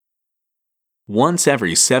Once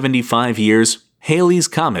every 75 years, Halley's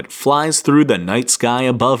Comet flies through the night sky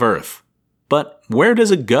above Earth. But where does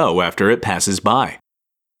it go after it passes by?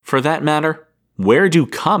 For that matter, where do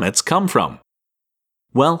comets come from?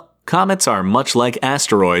 Well, comets are much like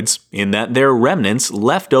asteroids in that they're remnants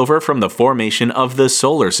left over from the formation of the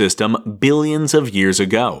solar system billions of years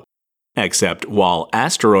ago. Except while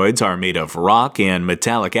asteroids are made of rock and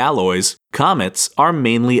metallic alloys, comets are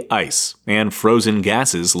mainly ice and frozen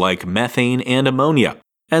gases like methane and ammonia,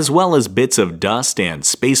 as well as bits of dust and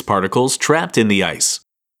space particles trapped in the ice.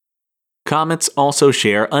 Comets also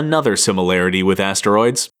share another similarity with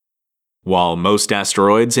asteroids. While most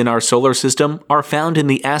asteroids in our solar system are found in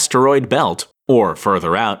the asteroid belt, or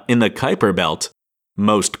further out in the Kuiper belt,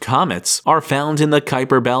 most comets are found in the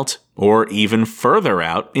Kuiper belt or even further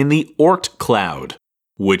out in the Oort cloud,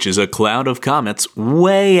 which is a cloud of comets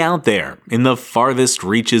way out there in the farthest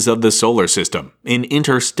reaches of the solar system in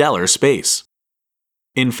interstellar space.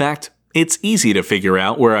 In fact, it's easy to figure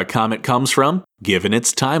out where a comet comes from given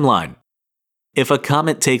its timeline. If a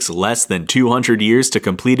comet takes less than 200 years to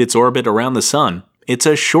complete its orbit around the Sun, it's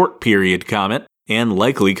a short-period comet and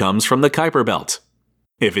likely comes from the Kuiper belt.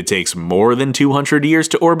 If it takes more than 200 years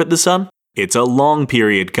to orbit the Sun, it's a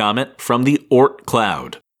long-period comet from the Oort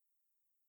cloud.